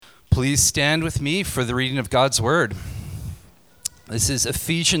Please stand with me for the reading of God's word. This is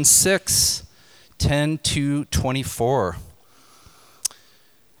Ephesians 6, 10 to 24.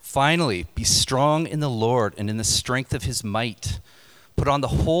 Finally, be strong in the Lord and in the strength of his might. Put on the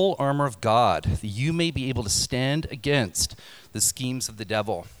whole armor of God, that you may be able to stand against the schemes of the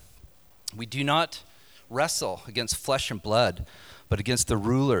devil. We do not wrestle against flesh and blood, but against the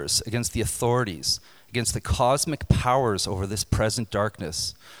rulers, against the authorities, against the cosmic powers over this present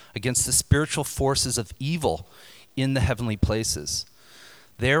darkness, against the spiritual forces of evil in the heavenly places.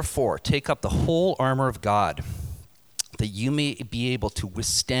 Therefore, take up the whole armor of God, that you may be able to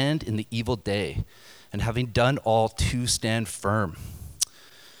withstand in the evil day, and having done all, to stand firm.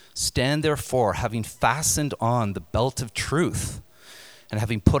 Stand therefore, having fastened on the belt of truth, and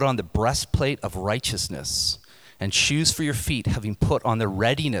having put on the breastplate of righteousness, and shoes for your feet, having put on the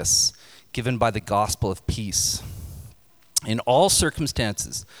readiness given by the gospel of peace. In all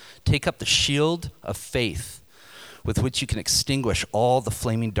circumstances, take up the shield of faith, with which you can extinguish all the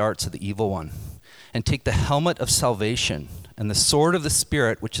flaming darts of the evil one, and take the helmet of salvation and the sword of the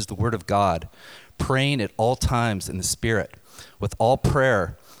Spirit, which is the word of God, praying at all times in the Spirit, with all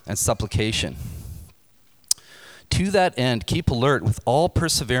prayer and supplication. To that end, keep alert with all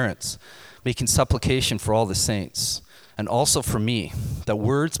perseverance, making supplication for all the saints, and also for me, that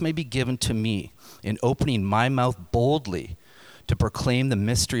words may be given to me in opening my mouth boldly to proclaim the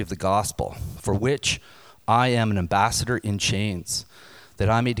mystery of the gospel, for which I am an ambassador in chains,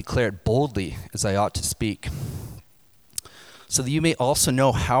 that I may declare it boldly as I ought to speak. So that you may also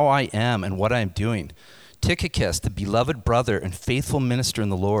know how I am and what I am doing. Tychicus, the beloved brother and faithful minister in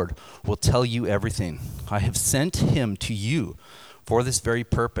the Lord, will tell you everything. I have sent him to you for this very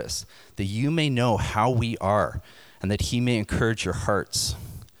purpose, that you may know how we are, and that he may encourage your hearts.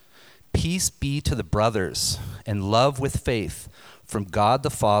 Peace be to the brothers, and love with faith from God the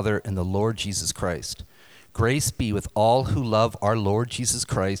Father and the Lord Jesus Christ. Grace be with all who love our Lord Jesus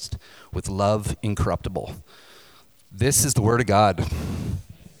Christ with love incorruptible. This is the word of God.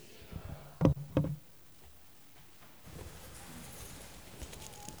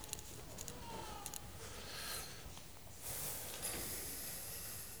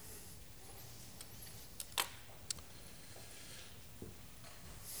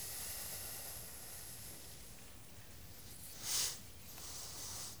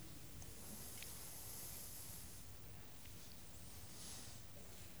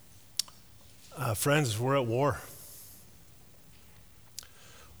 Friends, we're at war.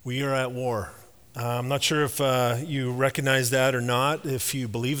 We are at war. I'm not sure if you recognize that or not, if you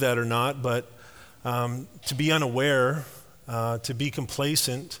believe that or not, but to be unaware, to be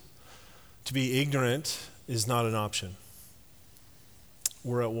complacent, to be ignorant is not an option.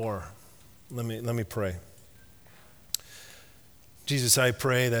 We're at war. Let me pray. Jesus, I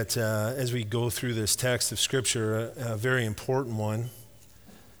pray that as we go through this text of Scripture, a very important one,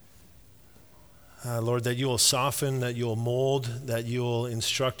 Lord, that you will soften, that you will mold, that you will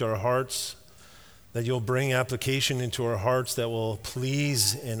instruct our hearts, that you'll bring application into our hearts that will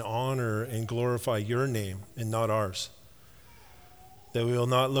please and honor and glorify your name and not ours. That we will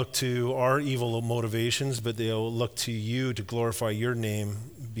not look to our evil motivations, but they will look to you to glorify your name,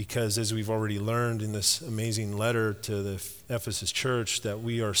 because as we've already learned in this amazing letter to the Ephesus church, that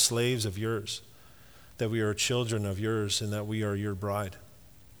we are slaves of yours, that we are children of yours, and that we are your bride.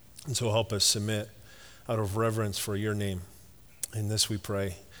 And so help us submit out of reverence for your name. In this we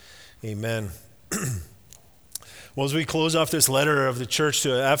pray. Amen. Well, as we close off this letter of the church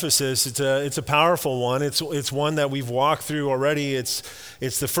to Ephesus, it's a powerful one. It's one that we've walked through already. It's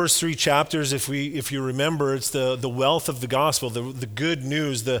the first three chapters. If you remember, it's the wealth of the gospel, the good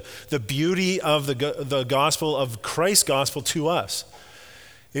news, the beauty of the gospel of Christ's gospel to us.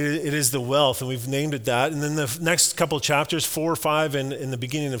 It is the wealth, and we've named it that. And then the next couple of chapters, 4, 5, and in the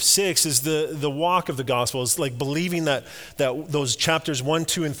beginning of 6, is the walk of the gospel. It's like believing that those chapters 1,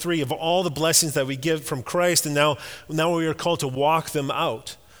 2, and 3 of all the blessings that we get from Christ, and now we are called to walk them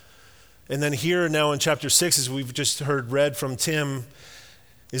out. And then here now in chapter 6, as we've just heard read from Tim,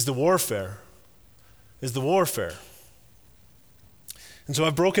 is the warfare. And so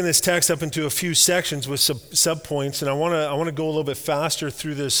I've broken this text up into a few sections with subpoints, and I want to go a little bit faster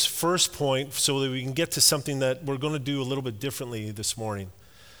through this first point so that we can get to something that we're going to do a little bit differently this morning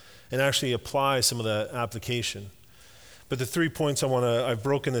and actually apply some of that application. But the 3 points I've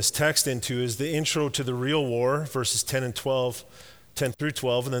broken this text into is the intro to the real war, verses 10 through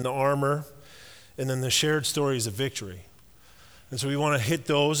 12, and then the armor, and then the shared stories of victory. And so we want to hit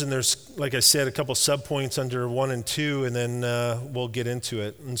those, and there's, like I said, a couple subpoints under 1 and 2, and then we'll get into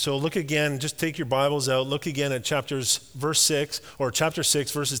it. And so look again, just take your Bibles out, look again at chapter 6,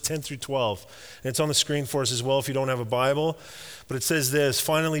 verses 10 through 12. And it's on the screen for us as well if you don't have a Bible. But it says this: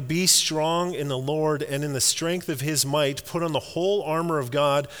 "Finally, be strong in the Lord and in the strength of his might. Put on the whole armor of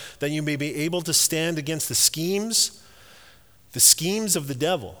God, that you may be able to stand against the schemes of the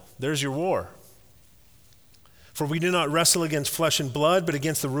devil." There's your war. "For we do not wrestle against flesh and blood, but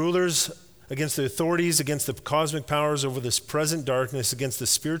against the rulers, against the authorities, against the cosmic powers over this present darkness, against the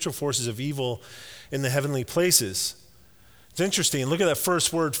spiritual forces of evil in the heavenly places." It's interesting. Look at that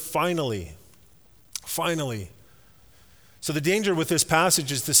first word, finally. Finally. So the danger with this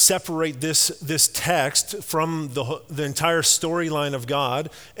passage is to separate this text from the entire storyline of God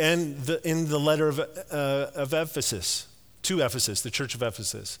and in the letter of Ephesus, to Ephesus, the church of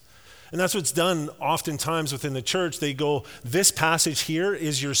Ephesus. And that's what's done oftentimes within the church. They go, this passage here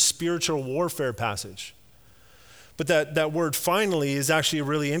is your spiritual warfare passage. But that word finally is actually a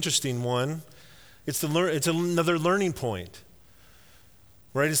really interesting one. It's another learning point.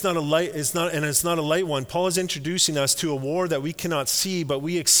 Right? It's not a light one. Paul is introducing us to a war that we cannot see, but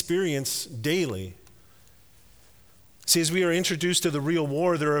we experience daily. See, as we are introduced to the real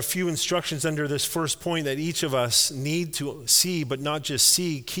war, there are a few instructions under this first point that each of us need to see, but not just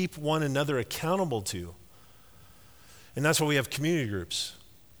see, keep one another accountable to. And that's why we have community groups,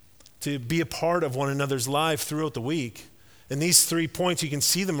 to be a part of one another's life throughout the week. And these 3 points, you can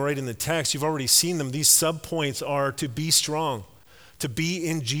see them right in the text. You've already seen them. These sub-points are to be strong, to be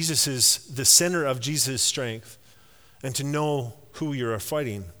in the center of Jesus' strength, and to know who you're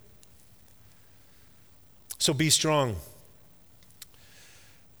fighting. So be strong.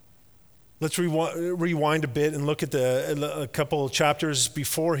 Let's rewind a bit and look at a couple of chapters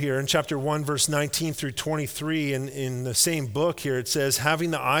before here. In chapter 1, verse 19 through 23, in the same book here, it says, "Having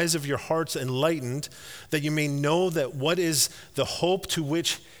the eyes of your hearts enlightened, that you may know that what is the hope to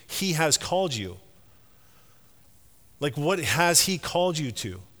which he has called you." Like, what has he called you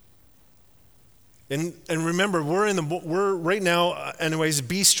to? And remember, we're right now, anyways,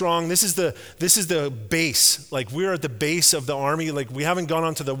 be strong. This is the base. Like, we're at the base of the army. Like, we haven't gone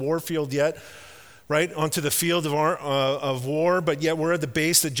onto the war field yet, right? Onto the field of war, but yet we're at the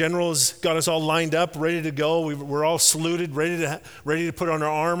base. The general's got us all lined up, ready to go. We're all saluted, ready to put on our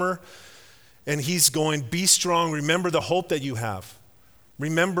armor. And he's going, be strong. Remember the hope that you have.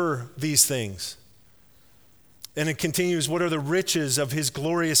 Remember these things. And it continues, what are the riches of his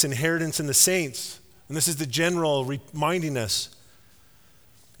glorious inheritance in the saints? And this is the general reminding us.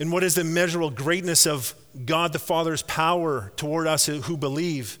 And what is the immeasurable greatness of God the Father's power toward us who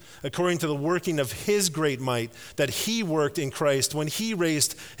believe, according to the working of his great might that he worked in Christ when he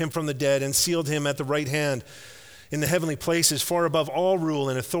raised him from the dead and sealed him at the right hand in the heavenly places, far above all rule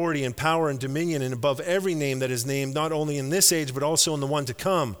and authority and power and dominion, and above every name that is named, not only in this age, but also in the one to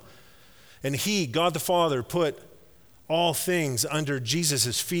come. And he, God the Father, put all things under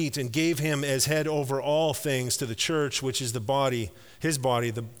Jesus' feet and gave him as head over all things to the church, which is the body, his body,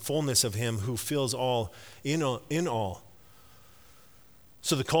 the fullness of him who fills all in all.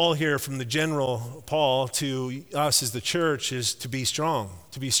 So the call here from the general Paul to us as the church is to be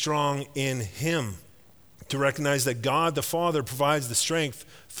strong in him, to recognize that God the Father provides the strength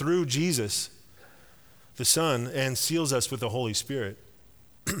through Jesus, the Son, and seals us with the Holy Spirit.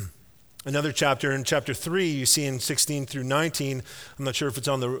 Another chapter, in chapter 3, you see in 16 through 19, I'm not sure if it's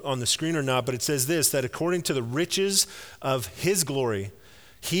on the screen or not, but it says this, that according to the riches of his glory,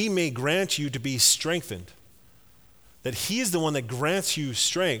 he may grant you to be strengthened. That he is the one that grants you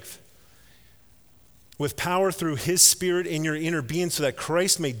strength with power through his Spirit in your inner being, so that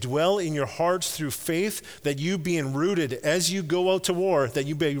Christ may dwell in your hearts through faith, that you being rooted as you go out to war, that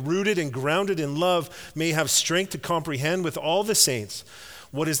you be rooted and grounded in love, may have strength to comprehend with all the saints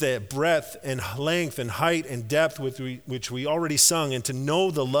what is the breadth and length and height and depth which we already sung, and to know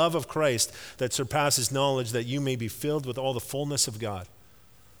the love of Christ that surpasses knowledge, that you may be filled with all the fullness of God.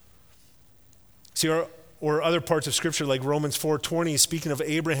 See, or other parts of Scripture like Romans 4:20, speaking of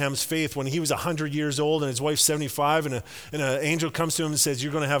Abraham's faith when he was 100 years old and his wife 75, and an angel comes to him and says,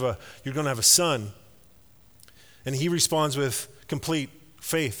 "You're going to have a son," and he responds with complete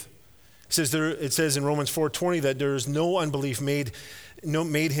faith. It says in Romans 4:20 that there is no unbelief made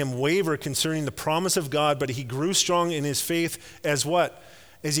him waver concerning the promise of God, but he grew strong in his faith as what?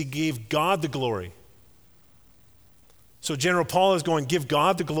 As he gave God the glory. So General Paul is going, give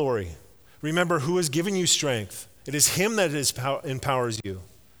God the glory. Remember who has given you strength. It is him that empowers you.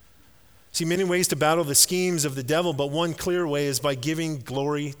 See, many ways to battle the schemes of the devil, but one clear way is by giving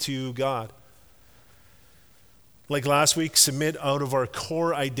glory to God. Like last week, submit out of our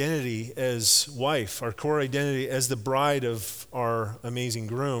core identity as wife, our core identity as the bride of our amazing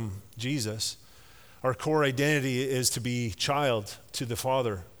groom, Jesus. Our core identity is to be child to the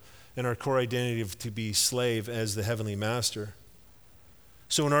Father, and our core identity to be slave as the heavenly master.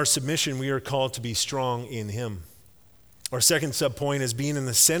 So in our submission, we are called to be strong in him. Our second subpoint is being in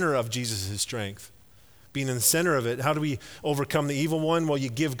the center of Jesus' strength. Being in the center of it. How do we overcome the evil one? Well, you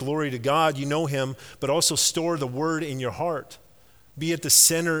give glory to God, you know him, but also store the word in your heart. Be at the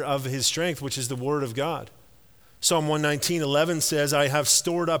center of his strength, which is the word of God. Psalm 119:11 says, I have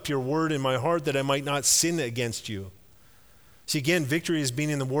stored up your word in my heart that I might not sin against you. See, again, victory is being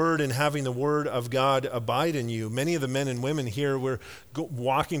in the word and having the word of God abide in you. Many of the men and women here, we're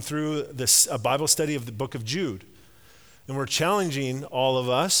walking through a Bible study of the book of Jude. And we're challenging all of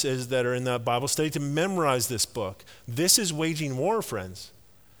us that are in that Bible study to memorize this book. This is waging war, friends.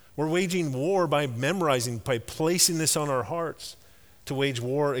 We're waging war by memorizing, by placing this on our hearts to wage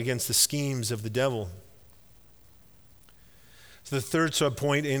war against the schemes of the devil. So the third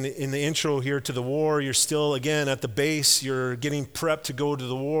subpoint in the intro here to the war, you're still, again, at the base. You're getting prepped to go to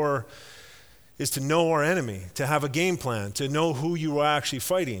the war, is to know our enemy, to have a game plan, to know who you are actually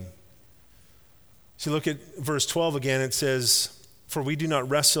fighting. So look at verse 12 again. It says, for we do not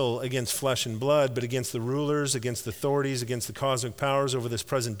wrestle against flesh and blood, but against the rulers, against the authorities, against the cosmic powers over this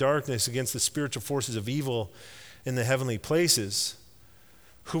present darkness, against the spiritual forces of evil in the heavenly places.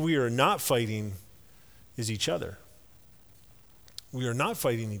 Who we are not fighting is each other. We are not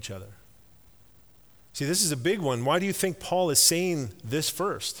fighting each other. See, this is a big one. Why do you think Paul is saying this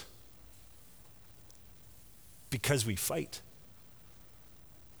first? Because we fight.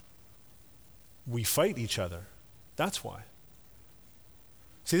 We fight each other. That's why.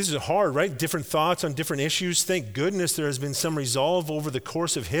 See, this is hard, right? Different thoughts on different issues. Thank goodness there has been some resolve over the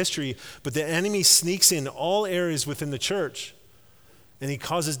course of history, but the enemy sneaks in all areas within the church, and he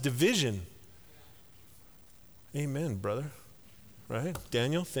causes division. Amen, brother. Right?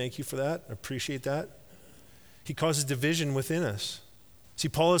 Daniel, thank you for that. I appreciate that. He causes division within us. See,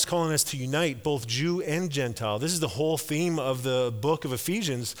 Paul is calling us to unite both Jew and Gentile. This is the whole theme of the book of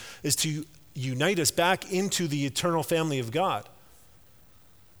Ephesians, is to unite us back into the eternal family of God.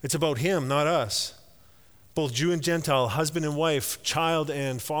 It's about him, not us. Both Jew and Gentile, husband and wife, child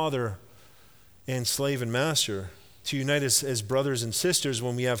and father, and slave and master. To unite us as brothers and sisters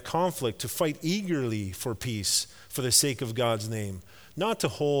when we have conflict, to fight eagerly for peace for the sake of God's name. Not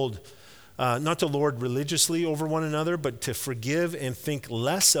to lord religiously over one another, but to forgive and think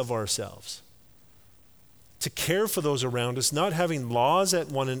less of ourselves. To care for those around us, not lobbying laws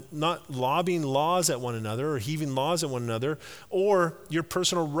at one another or heaving laws at one another, or your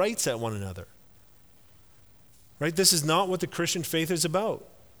personal rights at one another. Right? This is not what the Christian faith is about.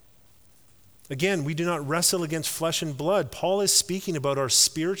 Again, we do not wrestle against flesh and blood. Paul is speaking about our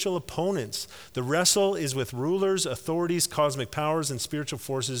spiritual opponents. The wrestle is with rulers, authorities, cosmic powers, and spiritual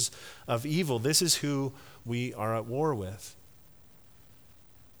forces of evil. This is who we are at war with.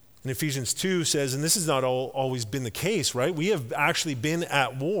 And Ephesians 2 says, and this has not always been the case, right? We have actually been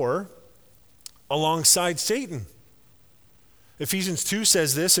at war alongside Satan. Ephesians 2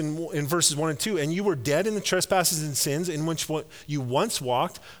 says this in verses 1 and 2, and you were dead in the trespasses and sins in which you once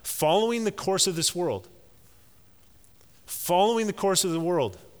walked, following the course of this world. Following the course of the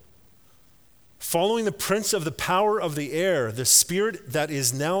world. Following the prince of the power of the air, the spirit that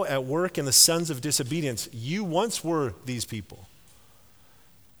is now at work in the sons of disobedience. You once were these people.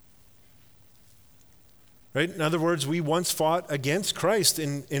 Right? In other words, we once fought against Christ.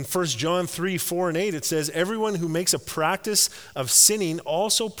 In 1 John 3, 4, and 8, it says, everyone who makes a practice of sinning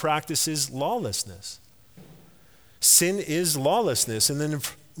also practices lawlessness. Sin is lawlessness. And then in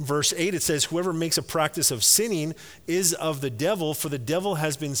verse 8, it says, whoever makes a practice of sinning is of the devil, for the devil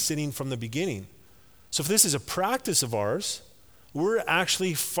has been sinning from the beginning. So if this is a practice of ours, we're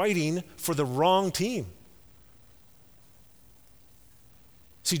actually fighting for the wrong team.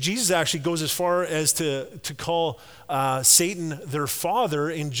 See, Jesus actually goes as far as to call Satan their father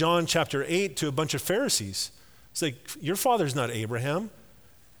in John chapter 8 to a bunch of Pharisees. It's like, your father's not Abraham,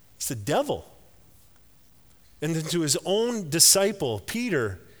 it's the devil. And then to his own disciple,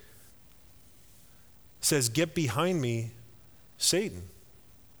 Peter, says, get behind me, Satan.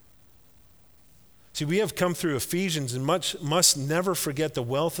 See, we have come through Ephesians and must never forget the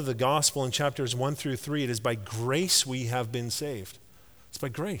wealth of the gospel in chapters 1 through 3. It is by grace we have been saved. It's by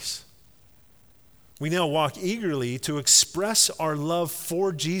grace. We now walk eagerly to express our love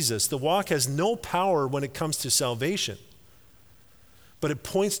for Jesus. The walk has no power when it comes to salvation, but it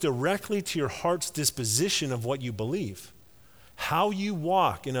points directly to your heart's disposition of what you believe. How you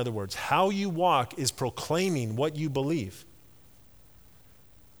walk, in other words, how you walk is proclaiming what you believe.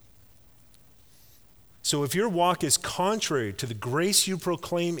 So if your walk is contrary to the grace you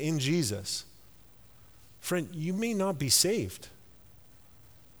proclaim in Jesus, friend, you may not be saved.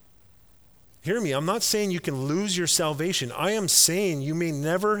 Hear me, I'm not saying you can lose your salvation. I am saying you may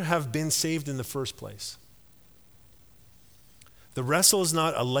never have been saved in the first place. The wrestle is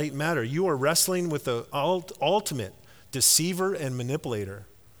not a light matter. You are wrestling with the ultimate deceiver and manipulator.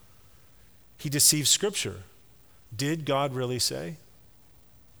 He deceives Scripture. Did God really say?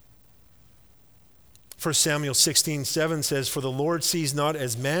 1 Samuel 16:7 says, "For the Lord sees not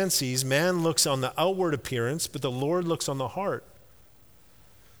as man sees. Man looks on the outward appearance, but the Lord looks on the heart."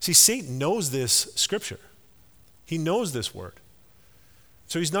 See, Satan knows this Scripture. He knows this word.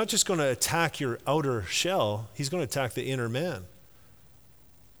 So he's not just going to attack your outer shell, he's going to attack the inner man.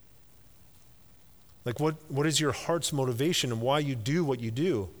 Like what is your heart's motivation and why you do what you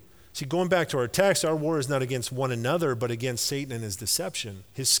do? See, going back to our text, our war is not against one another, but against Satan and his deception,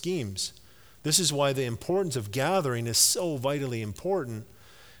 his schemes. This is why the importance of gathering is so vitally important.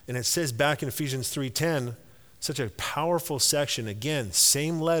 And it says back in Ephesians 3:10, such a powerful section, again,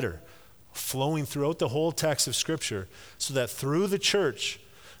 same letter, flowing throughout the whole text of Scripture, so that through the church,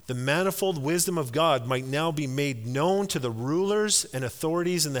 the manifold wisdom of God might now be made known to the rulers and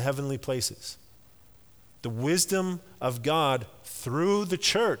authorities in the heavenly places. The wisdom of God through the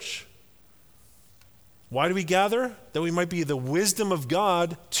church. Why do we gather? That we might be the wisdom of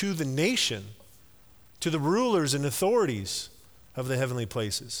God to the nation, to the rulers and authorities of the heavenly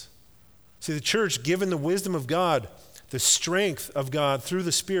places. See, the church, given the wisdom of God, the strength of God through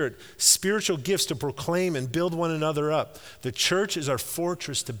the Spirit, spiritual gifts to proclaim and build one another up. The church is our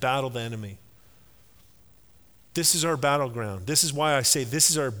fortress to battle the enemy. This is our battleground. This is why I say this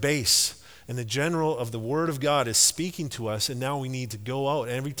is our base. And the general of the Word of God is speaking to us, and now we need to go out.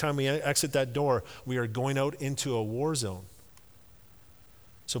 And every time we exit that door, we are going out into a war zone.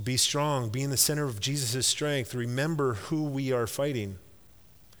 So be strong, be in the center of Jesus' strength. Remember who we are fighting.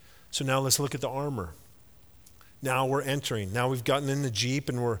 So now let's look at the armor. Now we're entering. Now we've gotten in the Jeep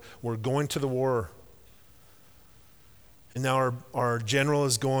and we're going to the war. And now our general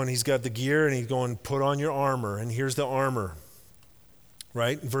is going, he's got the gear and he's going, put on your armor. And here's the armor.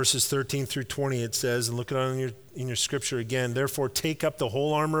 Right? Verses 13 through 20 it says, and look at it in your scripture again, "Therefore take up the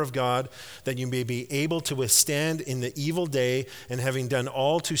whole armor of God, that you may be able to withstand in the evil day, and having done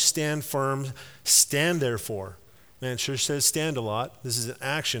all to stand firm, stand therefore." Man, it sure says stand a lot. This is an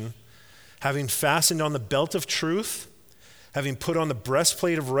action. "Having fastened on the belt of truth, having put on the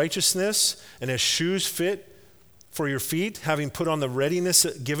breastplate of righteousness, and as shoes fit for your feet, having put on the readiness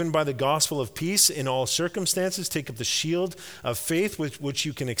given by the gospel of peace in all circumstances, take up the shield of faith with which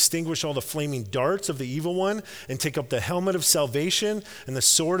you can extinguish all the flaming darts of the evil one, and take up the helmet of salvation and the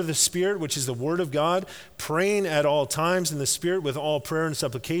sword of the Spirit, which is the word of God, praying at all times in the Spirit with all prayer and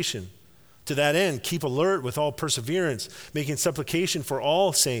supplication. To that end, keep alert with all perseverance, making supplication for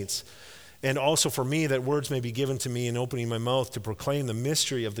all saints, and also for me, that words may be given to me in opening my mouth to proclaim the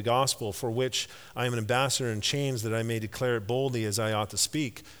mystery of the gospel, for which I am an ambassador in chains, that I may declare it boldly as I ought to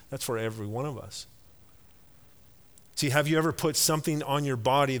speak." That's for every one of us. See, have you ever put something on your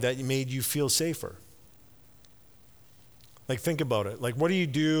body that made you feel safer? Like, think about it. Like, what do you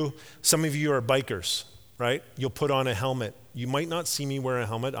do? Some of you are bikers, right? You'll put on a helmet. You might not see me wear a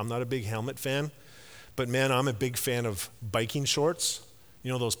helmet. I'm not a big helmet fan. But man, I'm a big fan of biking shorts.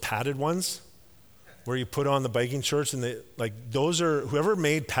 You know those padded ones where you put on the biking shorts, and those are, whoever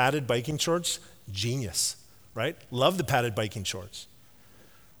made padded biking shorts, genius, right? Love the padded biking shorts,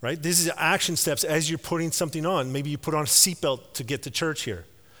 right? This is action steps as you're putting something on. Maybe you put on a seatbelt to get to church here.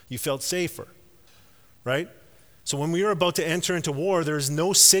 You felt safer, right? So when we are about to enter into war, there is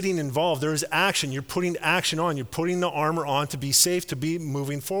no sitting involved. There is action. You're putting action on. You're putting the armor on to be safe, to be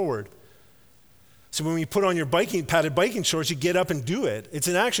moving forward. So when you put on your padded biking shorts, you get up and do it. It's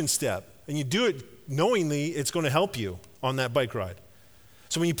an action step. And you do it knowingly it's going to help you on that bike ride.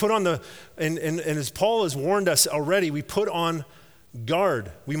 So when you put on and as Paul has warned us already, we put on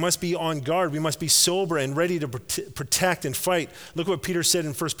guard. We must be on guard. We must be sober and ready to protect and fight. Look what Peter said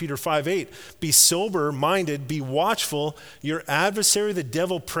in 1 Peter 5:8. "Be sober-minded, be watchful. Your adversary, the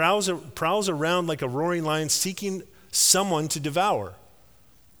devil, prowls around like a roaring lion, seeking someone to devour."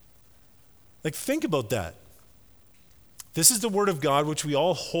 Like, think about that. This is the word of God, which we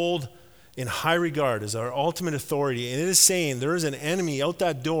all hold in high regard as our ultimate authority. And it is saying there is an enemy out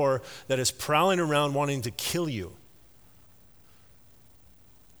that door that is prowling around wanting to kill you.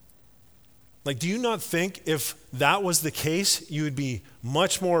 Like, do you not think if that was the case, you would be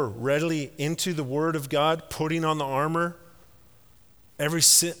much more readily into the word of God, putting on the armor?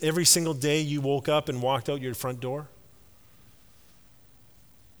 every single day you woke up and walked out your front door?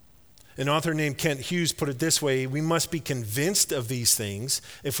 An author named Kent Hughes put it this way: we must be convinced of these things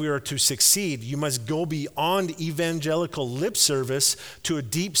if we are to succeed. You must go beyond evangelical lip service to a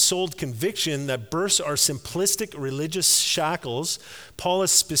deep-souled conviction that bursts our simplistic religious shackles. Paul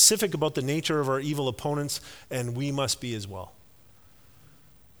is specific about the nature of our evil opponents, and we must be as well.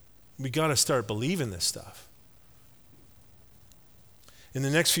 We got to start believing this stuff. In the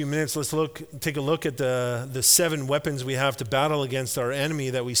next few minutes, let's take a look at the 7 weapons we have to battle against our enemy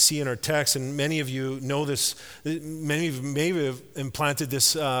that we see in our text. And many of you know this. Many of you may have implanted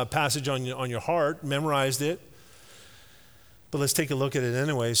this passage on your heart, memorized it. But let's take a look at it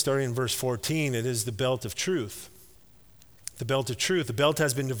anyway. Starting in verse 14, it is the belt of truth. The belt of truth. The belt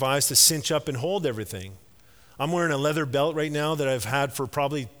has been devised to cinch up and hold everything. I'm wearing a leather belt right now that I've had for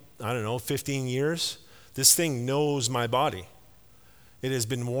probably, 15 years. This thing knows my body. It has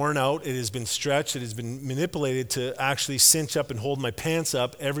been worn out, it has been stretched, it has been manipulated to actually cinch up and hold my pants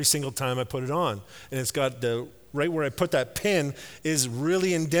up every single time I put it on. And it's got right where I put that pin is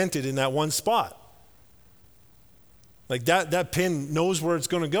really indented in that one spot. Like that pin knows where it's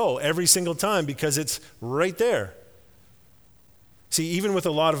going to go every single time because it's right there. See, even with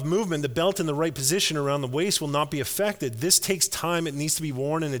a lot of movement, the belt in the right position around the waist will not be affected. This takes time. It needs to be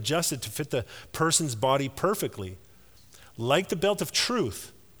worn and adjusted to fit the person's body perfectly. Like the belt of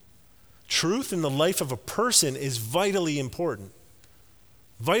truth, truth in the life of a person is vitally important.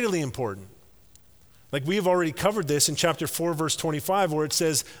 Vitally important. Like we have already covered this in chapter 4, verse 25, where it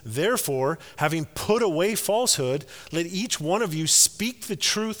says, therefore, having put away falsehood, let each one of you speak the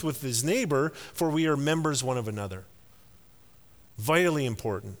truth with his neighbor, for we are members one of another. Vitally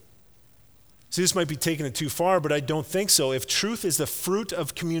important. See, this might be taking it too far, but I don't think so. If truth is the fruit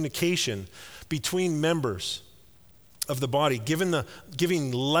of communication between members of the body,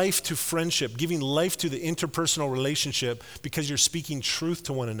 giving life to friendship, giving life to the interpersonal relationship because you're speaking truth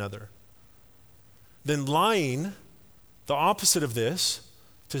to one another, then lying, the opposite of this,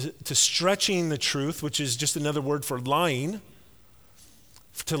 to stretching the truth, which is just another word for lying,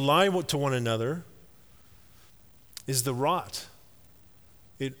 to lie to one another, is the rot.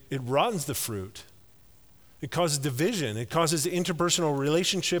 It rottens the fruit. It causes division. It causes interpersonal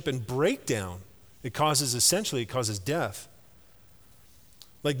relationship and breakdown. It causes death.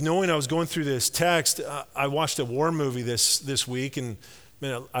 Like knowing I was going through this text, I watched a war movie this week, and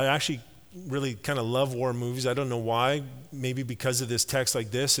man, I actually really kind of love war movies. I don't know why. Maybe because of this text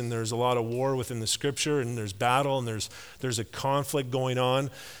like this, and there's a lot of war within the scripture, and there's battle, and there's a conflict going on.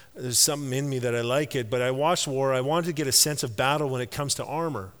 There's something in me that I like it. But I watched war. I wanted to get a sense of battle when it comes to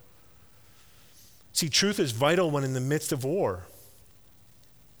armor. See, truth is vital when in the midst of war.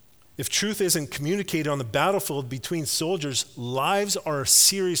 If truth isn't communicated on the battlefield between soldiers, lives are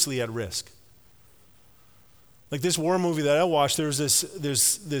seriously at risk. Like this war movie that I watched, there's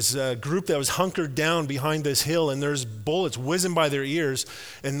this group that was hunkered down behind this hill, and there's bullets whizzing by their ears.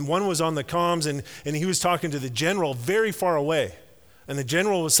 And one was on the comms, and he was talking to the general very far away. And the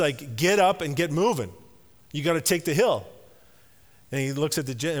general was like, get up and get moving. You got to take the hill. And he looks at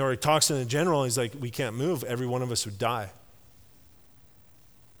he talks to the general, and he's like, we can't move. Every one of us would die.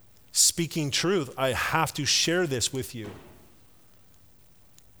 Speaking truth, I have to share this with you.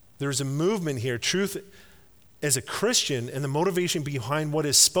 There's a movement here. Truth as a Christian and the motivation behind what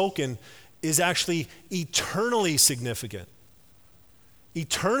is spoken is actually eternally significant.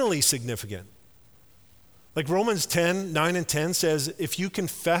 Eternally significant. Like Romans 10, 9 and 10 says, if you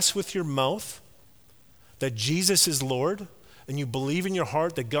confess with your mouth that Jesus is Lord and you believe in your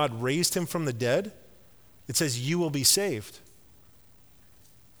heart that God raised him from the dead, it says you will be saved.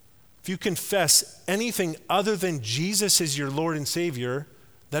 If you confess anything other than Jesus is your Lord and Savior,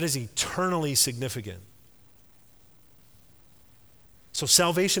 that is eternally significant. So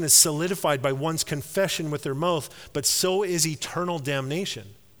salvation is solidified by one's confession with their mouth, but so is eternal damnation.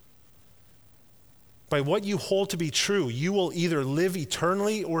 By what you hold to be true, you will either live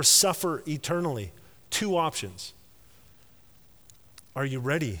eternally or suffer eternally. 2 options. Are you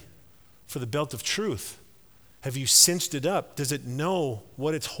ready for the belt of truth? Have you cinched it up? Does it know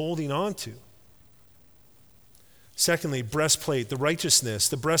what it's holding on to? Secondly, breastplate, the righteousness.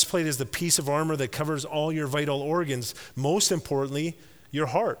 The breastplate is the piece of armor that covers all your vital organs. Most importantly, your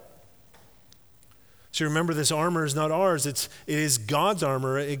heart. So remember, this armor is not ours. It is God's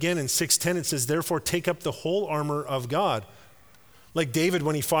armor. Again, in 6:10, it says, therefore, take up the whole armor of God. Like David,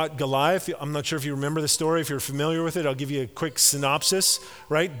 when he fought Goliath, I'm not sure if you remember the story. If you're familiar with it, I'll give you a quick synopsis,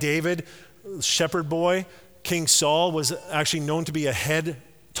 right? David, shepherd boy, King Saul was actually known to be a head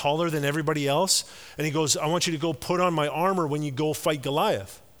taller than everybody else. And he goes, I want you to go put on my armor when you go fight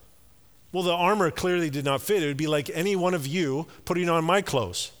Goliath. Well, the armor clearly did not fit. It would be like any one of you putting on my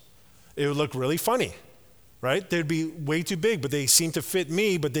clothes. It would look really funny, right? They'd be way too big, but they seem to fit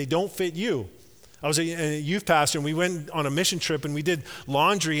me, but they don't fit you. I was a youth pastor, and we went on a mission trip, and we did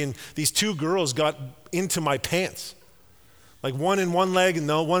laundry, and these two girls got into my pants. Like one in one leg and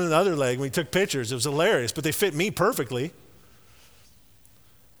one in the other leg. And we took pictures. It was hilarious, but they fit me perfectly.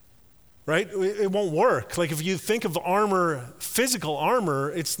 Right? It won't work. Like if you think of armor, physical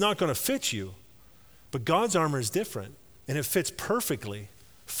armor, it's not going to fit you. But God's armor is different, and it fits perfectly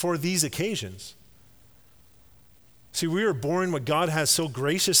for these occasions. See, we are born what God has so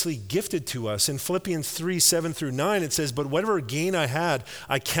graciously gifted to us. In Philippians 3:7-9, it says, but whatever gain I had,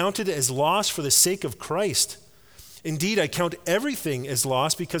 I counted as loss for the sake of Christ. Indeed, I count everything as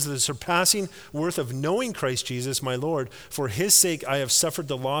loss because of the surpassing worth of knowing Christ Jesus, my Lord. For his sake, I have suffered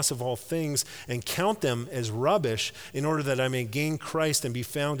the loss of all things and count them as rubbish in order that I may gain Christ and be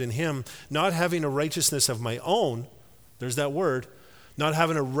found in him, not having a righteousness of my own. There's that word. Not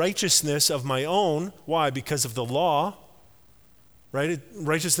having a righteousness of my own. Why? Because of the law. Right?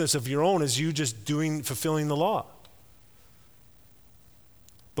 Righteousness of your own is you just fulfilling the law.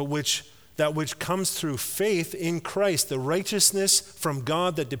 But that which comes through faith in Christ, the righteousness from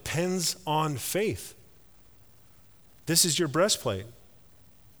God that depends on faith. This is your breastplate.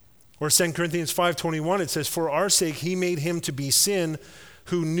 Or 2 Corinthians 5:21, it says, for our sake he made him to be sin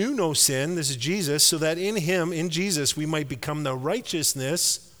who knew no sin, this is Jesus, so that in him, in Jesus, we might become the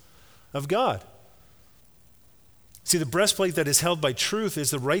righteousness of God. See, the breastplate that is held by truth is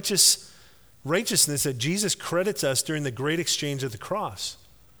the righteousness that Jesus credits us during the great exchange of the cross.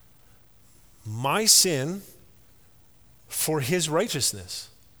 My sin for his righteousness.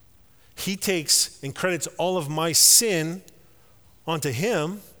 He takes and credits all of my sin onto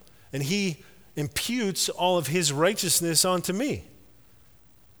him, and he imputes all of his righteousness onto me.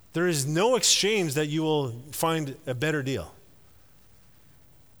 There is no exchange that you will find a better deal.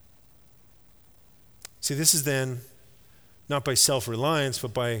 See, this is then not by self-reliance,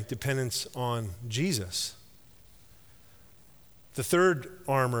 but by dependence on Jesus. The third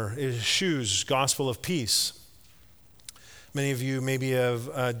armor is shoes, gospel of peace. Many of you maybe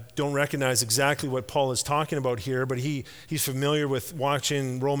don't recognize exactly what Paul is talking about here, but he's familiar with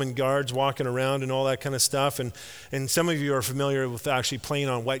watching Roman guards walking around and all that kind of stuff. And some of you are familiar with actually playing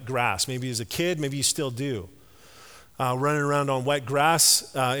on wet grass. Maybe as a kid, maybe you still do. Running around on wet grass,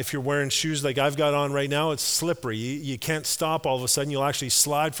 if you're wearing shoes like I've got on right now, it's slippery. You can't stop all of a sudden. You'll actually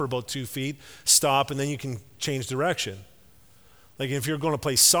slide for about 2 feet, stop, and then you can change direction. Like if you're going to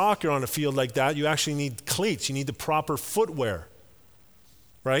play soccer on a field like that, you actually need cleats. You need the proper footwear,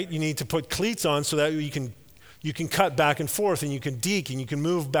 right? You need to put cleats on so that you can cut back and forth, and you can deke, and you can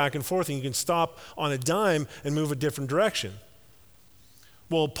move back and forth, and you can stop on a dime and move a different direction.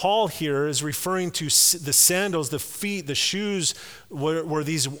 Well, Paul here is referring to the sandals, the feet, the shoes where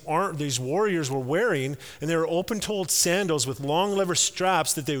these warriors were wearing, and they were open-toed sandals with long leather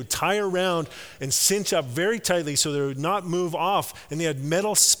straps that they would tie around and cinch up very tightly so they would not move off, and they had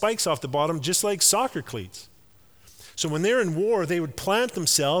metal spikes off the bottom just like soccer cleats. So when they're in war, they would plant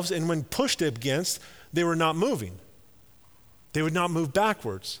themselves, and when pushed against, they were not moving. They would not move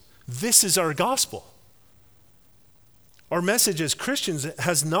backwards. This is our gospel. Our message as Christians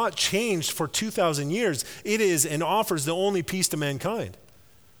has not changed for 2,000 years. It is and offers the only peace to mankind.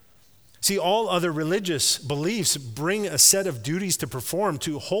 See, all other religious beliefs bring a set of duties to perform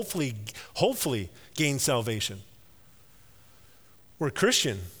to hopefully gain salvation. We're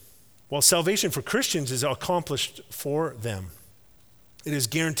Christian. Well, salvation for Christians is accomplished for them. It is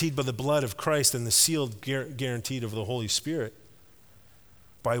guaranteed by the blood of Christ and the sealed guaranteed of the Holy Spirit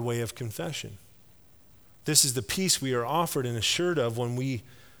by way of confession. This is the peace we are offered and assured of when we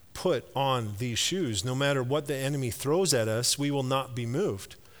put on these shoes. No matter what the enemy throws at us, we will not be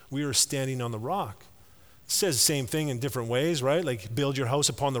moved. We are standing on the rock. It says the same thing in different ways, right? Like build your house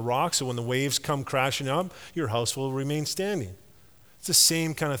upon the rock so when the waves come crashing up, your house will remain standing. It's the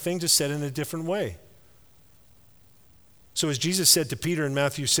same kind of thing, just said in a different way. So as Jesus said to Peter in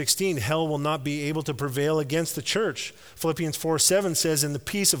Matthew 16, hell will not be able to prevail against the church. Philippians 4:7 says, and the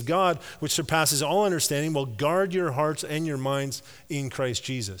peace of God, which surpasses all understanding, will guard your hearts and your minds in Christ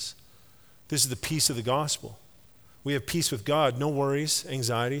Jesus. This is the peace of the gospel. We have peace with God, no worries,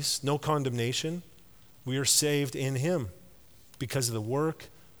 anxieties, no condemnation. We are saved in him because of the work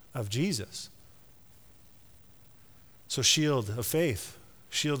of Jesus. So shield of faith.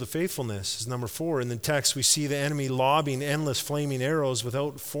 Shield of faithfulness is number 4. In the text, we see the enemy lobbing endless flaming arrows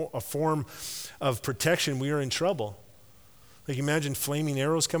without a form of protection. We are in trouble. Like imagine flaming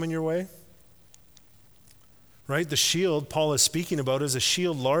arrows coming your way. Right? The shield Paul is speaking about is a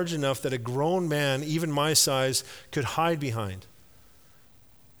shield large enough that a grown man, even my size, could hide behind.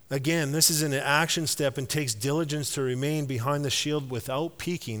 Again, this is an action step and takes diligence to remain behind the shield without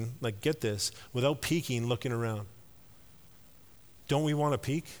peeking, like get this, without peeking, looking around. Don't we want to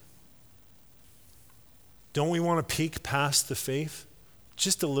peek? Don't we want to peek past the faith?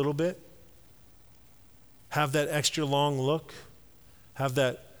 Just a little bit. Have that extra long look. Have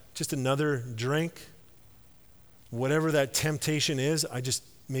that just another drink. Whatever that temptation is,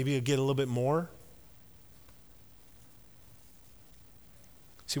 maybe I'll get a little bit more.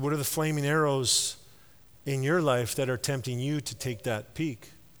 See, what are the flaming arrows in your life that are tempting you to take that peek?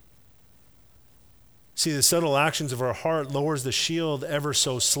 See, the subtle actions of our heart lowers the shield ever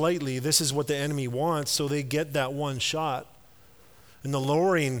so slightly. This is what the enemy wants, so they get that one shot. And the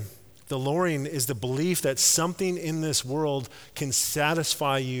lowering is the belief that something in this world can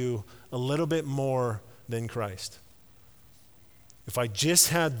satisfy you a little bit more than Christ. If I just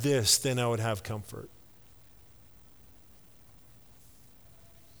had this, then I would have comfort.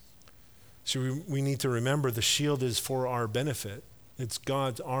 So we need to remember the shield is for our benefit. It's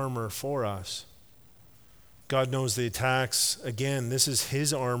God's armor for us. God knows the attacks. Again, this is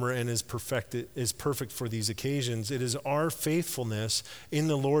his armor and is perfect for these occasions. It is our faithfulness in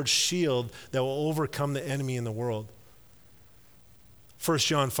the Lord's shield that will overcome the enemy in the world. 1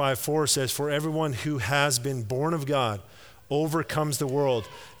 John 5:4 says, "For everyone who has been born of God overcomes the world.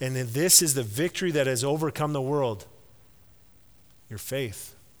 And this is the victory that has overcome the world, your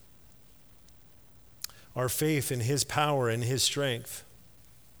faith." Our faith in his power and his strength.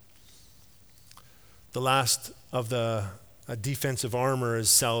 The last of the defensive armor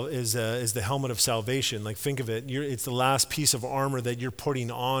is the helmet of salvation. Like think of it, it's the last piece of armor that you're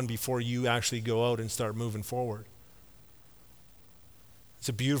putting on before you actually go out and start moving forward. It's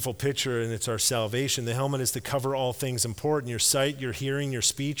a beautiful picture, and it's our salvation. The helmet is to cover all things important: your sight, your hearing, your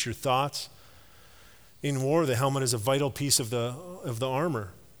speech, your thoughts. In war, the helmet is a vital piece of the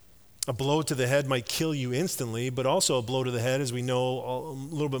armor. A blow to the head might kill you instantly, but also a blow to the head, as we know a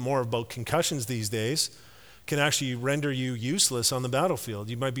little bit more about concussions these days, can actually render you useless on the battlefield.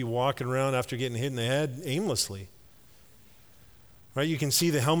 You might be walking around after getting hit in the head aimlessly. Right? You can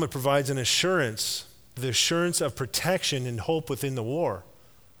see the helmet provides an assurance, the assurance of protection and hope within the war.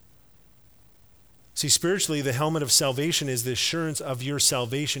 See, spiritually, the helmet of salvation is the assurance of your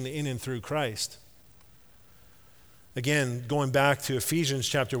salvation in and through Christ. Again, going back to Ephesians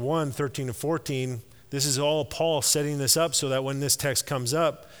chapter 1, 13 to 14, this is all Paul setting this up so that when this text comes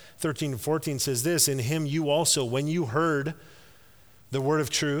up, 13 to 14 says this: "In him you also, when you heard the word of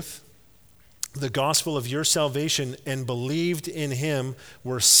truth, the gospel of your salvation, and believed in him,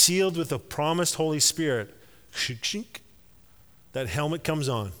 were sealed with the promised Holy Spirit." That helmet comes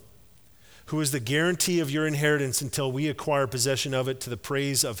on. "Who is the guarantee of your inheritance until we acquire possession of it to the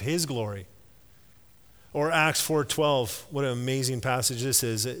praise of his glory." Or Acts 4:12, what an amazing passage this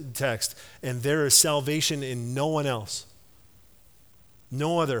is, text. "And there is salvation in no one else."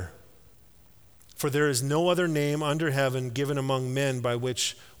 No other. "For there is no other name under heaven given among men by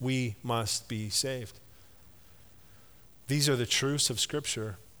which we must be saved." These are the truths of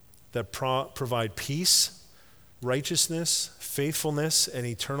Scripture that provide peace, righteousness, faithfulness, and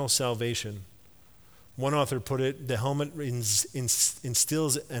eternal salvation. One author put it, the helmet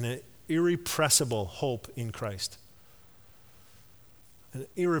instills an irrepressible hope in Christ. An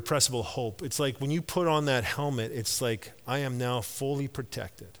irrepressible hope. It's like when you put on that helmet, it's like, I am now fully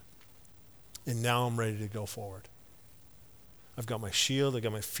protected. And now I'm ready to go forward. I've got my shield, I've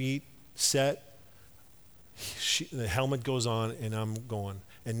got my feet set. The helmet goes on and I'm going.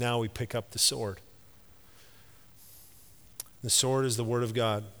 And now we pick up the sword. The sword is the word of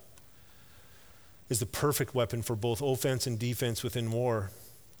God. Is the perfect weapon for both offense and defense within war.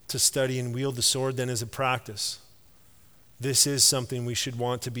 To study and wield the sword then is a practice. This is something we should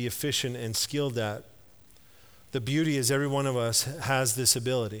want to be efficient and skilled at. The beauty is every one of us has this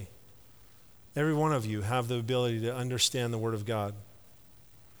ability. Every one of you have the ability to understand the Word of God.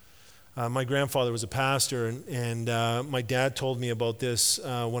 My grandfather was a pastor, and my dad told me about this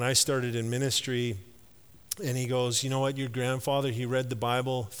when I started in ministry. And he goes, "You know what, your grandfather, he read the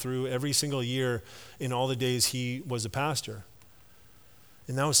Bible through every single year in all the days he was a pastor."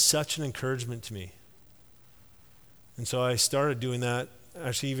 And that was such an encouragement to me. And so I started doing that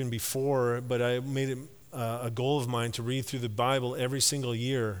actually even before, but I made it a goal of mine to read through the Bible every single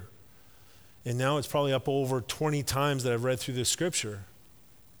year. And now it's probably up over 20 times that I've read through the Scripture.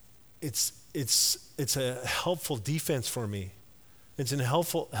 It's a helpful defense for me. It's a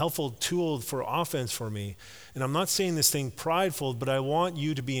helpful tool for offense for me. And I'm not saying this thing prideful, but I want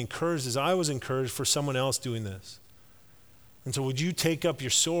you to be encouraged as I was encouraged for someone else doing this. And so would you take up your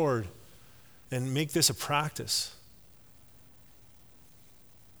sword and make this a practice?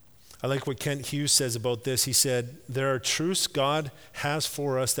 I like what Kent Hughes says about this. He said, there are truths God has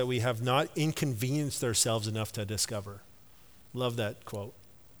for us that we have not inconvenienced ourselves enough to discover. Love that quote.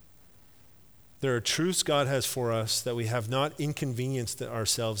 There are truths God has for us that we have not inconvenienced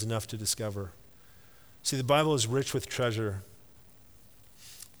ourselves enough to discover. See, the Bible is rich with treasure.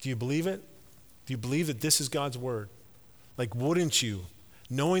 Do you believe it? Do you believe that this is God's word? Like, wouldn't you,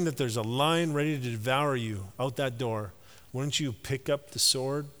 knowing that there's a lion ready to devour you out that door, wouldn't you pick up the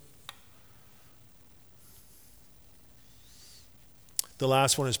sword? The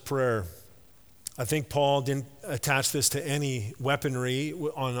last one is prayer. I think Paul didn't attach this to any weaponry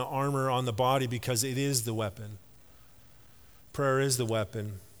on the armor on the body because it is the weapon. Prayer is the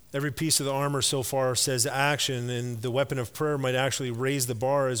weapon. Every piece of the armor so far says action, and the weapon of prayer might actually raise the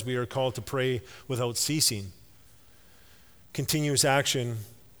bar as we are called to pray without ceasing. Continuous action.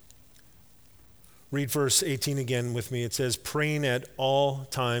 Read verse 18 again with me. It says, praying at all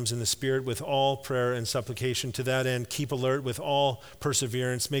times in the Spirit with all prayer and supplication. To that end, keep alert with all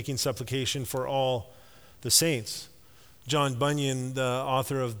perseverance, making supplication for all the saints. John Bunyan, the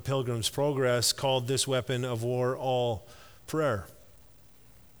author of Pilgrim's Progress, called this weapon of war all prayer.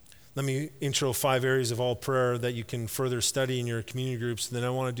 Let me intro 5 areas of all prayer that you can further study in your community groups, and then I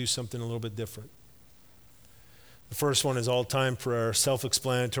want to do something a little bit different. The first one is all-time prayer,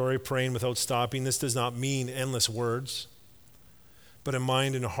 self-explanatory, praying without stopping. This does not mean endless words, but a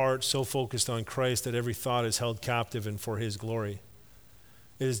mind and a heart so focused on Christ that every thought is held captive and for his glory.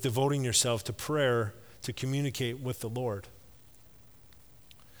 It is devoting yourself to prayer to communicate with the Lord.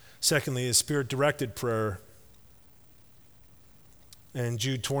 Secondly is spirit-directed prayer. In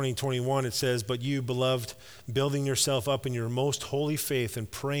Jude 20:21 it says, but you, beloved, building yourself up in your most holy faith and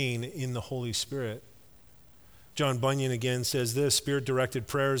praying in the Holy Spirit. John Bunyan again says this, spirit-directed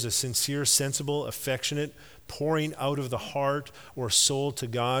prayer is a sincere, sensible, affectionate pouring out of the heart or soul to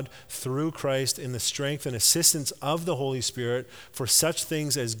God through Christ in the strength and assistance of the Holy Spirit for such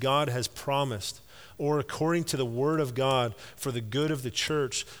things as God has promised, or according to the word of God for the good of the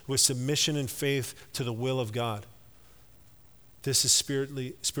church with submission and faith to the will of God. This is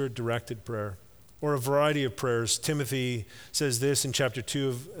spirit-directed prayer. Or a variety of prayers. Timothy says this in chapter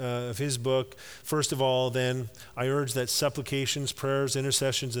 2 of his book. First of all, then, I urge that supplications, prayers,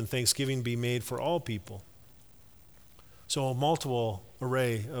 intercessions, and thanksgiving be made for all people. So a multiple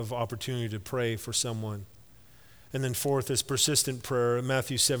array of opportunity to pray for someone. And then fourth is persistent prayer.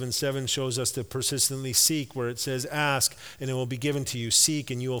 Matthew 7:7 shows us to persistently seek, where it says, ask and it will be given to you. Seek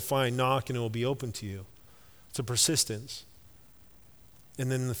and you will find. Knock and it will be open to you. It's a persistence. And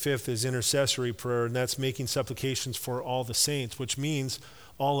then the fifth is intercessory prayer, and that's making supplications for all the saints, which means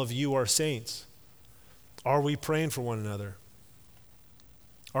all of you are saints. Are we praying for one another?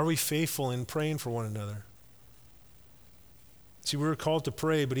 Are we faithful in praying for one another? See, we're called to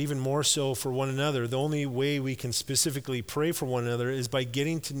pray, but even more so for one another. The only way we can specifically pray for one another is by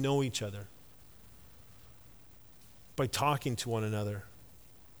getting to know each other, by talking to one another.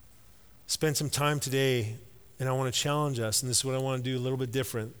 Spend some time today. And I want to challenge us, and this is what I want to do a little bit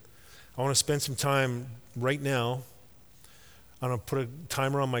different. I want to spend some time right now. I'm going to put a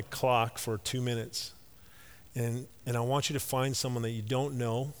timer on my clock for 2 minutes. And I want you to find someone that you don't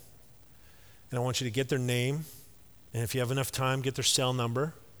know. And I want you to get their name. And if you have enough time, get their cell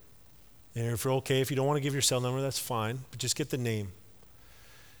number. And if you're okay, if you don't want to give your cell number, that's fine. But just get the name.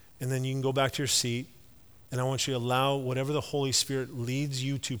 And then you can go back to your seat. And I want you to allow whatever the Holy Spirit leads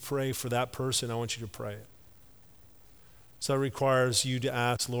you to pray for that person, I want you to pray it. So it requires you to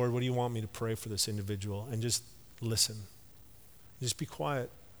ask, Lord, what do you want me to pray for this individual? And just listen. Just be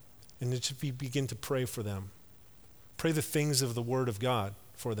quiet. And just begin to pray for them. Pray the things of the Word of God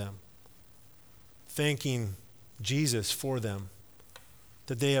for them. Thanking Jesus for them.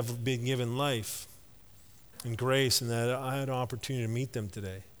 That they have been given life and grace, and that I had an opportunity to meet them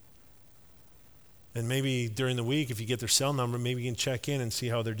today. And maybe during the week, if you get their cell number, maybe you can check in and see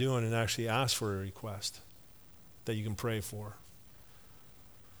how they're doing and actually ask for a request that you can pray for.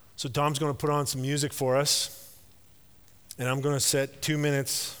 So Tom's going to put on some music for us, and I'm going to set 2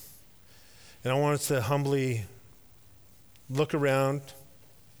 minutes, and I want us to humbly look around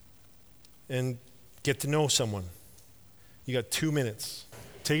and get to know someone. You got 2 minutes.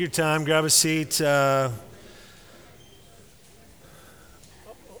 Take your time, grab a seat. I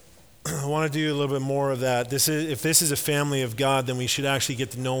want to do a little bit more of that. If this is a family of God, then we should actually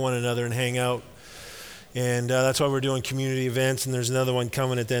get to know one another and hang out. And that's why we're doing community events, and there's another one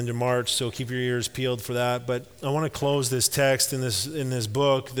coming at the end of March, so keep your ears peeled for that. But I want to close this text in this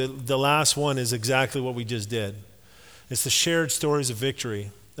book. The last one is exactly what we just did. It's the shared stories of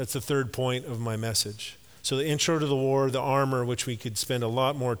victory. That's the third point of my message. So the intro to the war, the armor, which we could spend a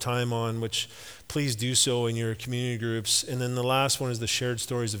lot more time on, which please do so in your community groups. And then the last one is the shared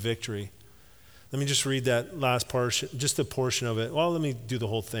stories of victory. Let me just read that last portion, just a portion of it. Well, let me do the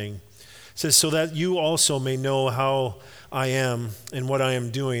whole thing. It says, so that you also may know how I am and what I am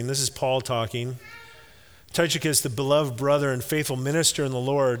doing. This is Paul talking. Tychicus, the beloved brother and faithful minister in the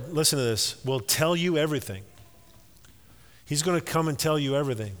Lord, listen to this, will tell you everything. He's going to come and tell you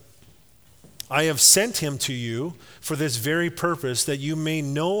everything. I have sent him to you for this very purpose, that you may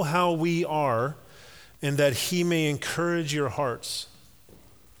know how we are and that he may encourage your hearts.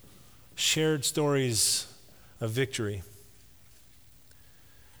 Shared stories of victory.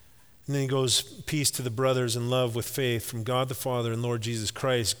 And then he goes, peace to the brothers in love with faith from God the Father and Lord Jesus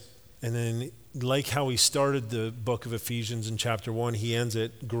Christ. And then like how he started the book of Ephesians in chapter 1, he ends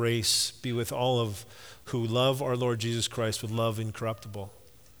it, grace be with all of who love our Lord Jesus Christ with love incorruptible.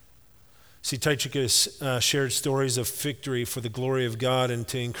 See, Tychicus shared stories of victory for the glory of God and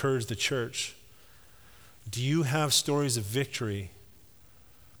to encourage the church. Do you have stories of victory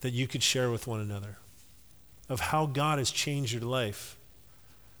that you could share with one another? Of how God has changed your life?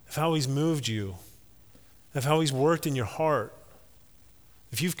 Of how he's moved you? Of how he's worked in your heart?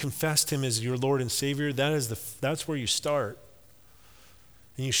 If you've confessed him as your Lord and Savior, that's where you start.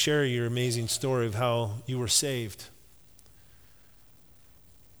 And you share your amazing story of how you were saved.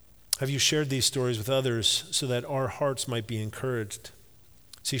 Have you shared these stories with others so that our hearts might be encouraged?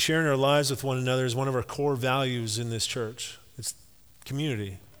 See, sharing our lives with one another is one of our core values in this church. It's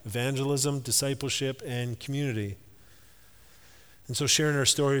community, evangelism, discipleship, and community. And so sharing our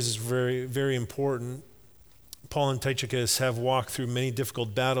stories is very, very important. Paul and Tychicus have walked through many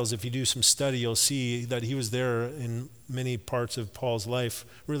difficult battles. If you do some study, you'll see that he was there in many parts of Paul's life,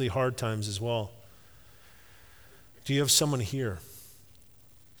 really hard times as well. Do you have someone here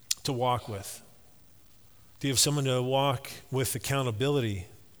to walk with? Do you have someone to walk with accountability,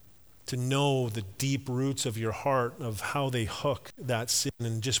 to know the deep roots of your heart of how they hook that sin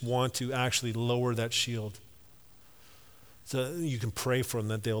and just want to actually lower that shield? So you can pray for them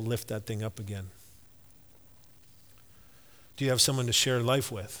that they'll lift that thing up again. Do you have someone to share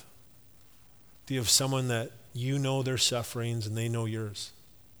life with? Do you have someone that you know their sufferings and they know yours?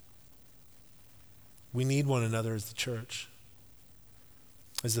 We need one another as the church.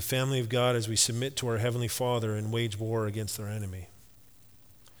 As the family of God, as we submit to our Heavenly Father and wage war against our enemy.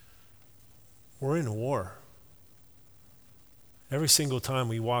 We're in a war. Every single time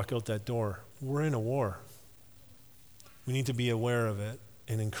we walk out that door, we're in a war. We need to be aware of it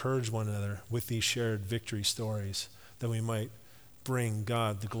and encourage one another with these shared victory stories that we might bring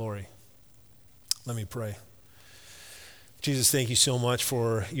God the glory. Let me pray. Jesus, thank you so much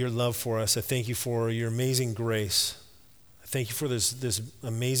for your love for us. I thank you for your amazing grace. I thank you for this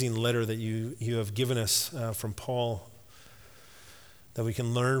amazing letter that you have given us from Paul, that we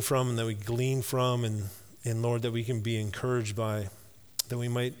can learn from and that we glean from, and Lord, that we can be encouraged by, that we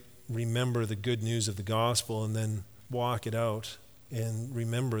might remember the good news of the gospel and then walk it out and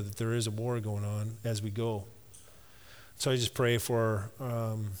remember that there is a war going on as we go. So I just pray for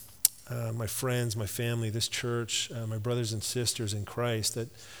my friends, my family, this church, my brothers and sisters in Christ,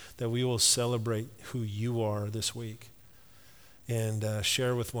 that we will celebrate who you are this week and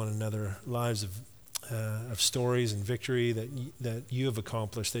share with one another lives of stories and victory that you have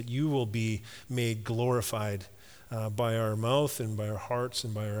accomplished, that you will be made glorified by our mouth and by our hearts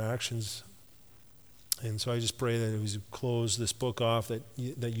and by our actions. And so I just pray that as we close this book off, that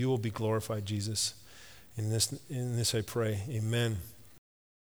you will be glorified, Jesus. In this I pray, amen.